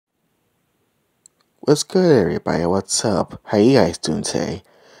What's good, everybody? What's up? How you guys doing today?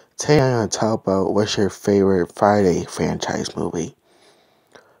 Today I'm gonna talk about what's your favorite Friday franchise movie.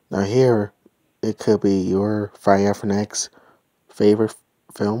 Now here, it could be your Friday After Next favorite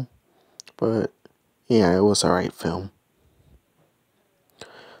film, but yeah, it was alright film.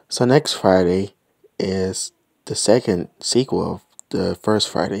 So next Friday is the second sequel of the first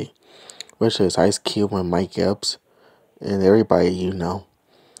Friday, which is Ice Cube and Mike Epps and everybody you know.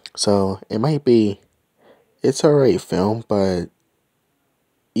 So it's alright film, but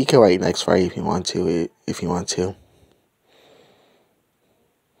you can wait next Friday if you want to. If you want to.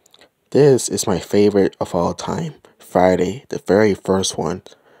 This is my favorite of all time. Friday, the very first one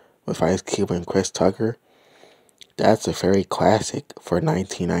with Ice Cube and Chris Tucker. That's a very classic for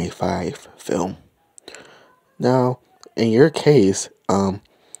 1995 film. Now, in your case,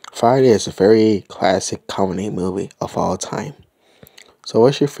 Friday is a very classic comedy movie of all time. So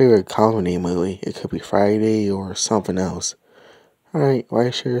what's your favorite comedy movie? It could be Friday or something else. Alright,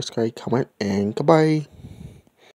 like, share, subscribe, comment, and goodbye.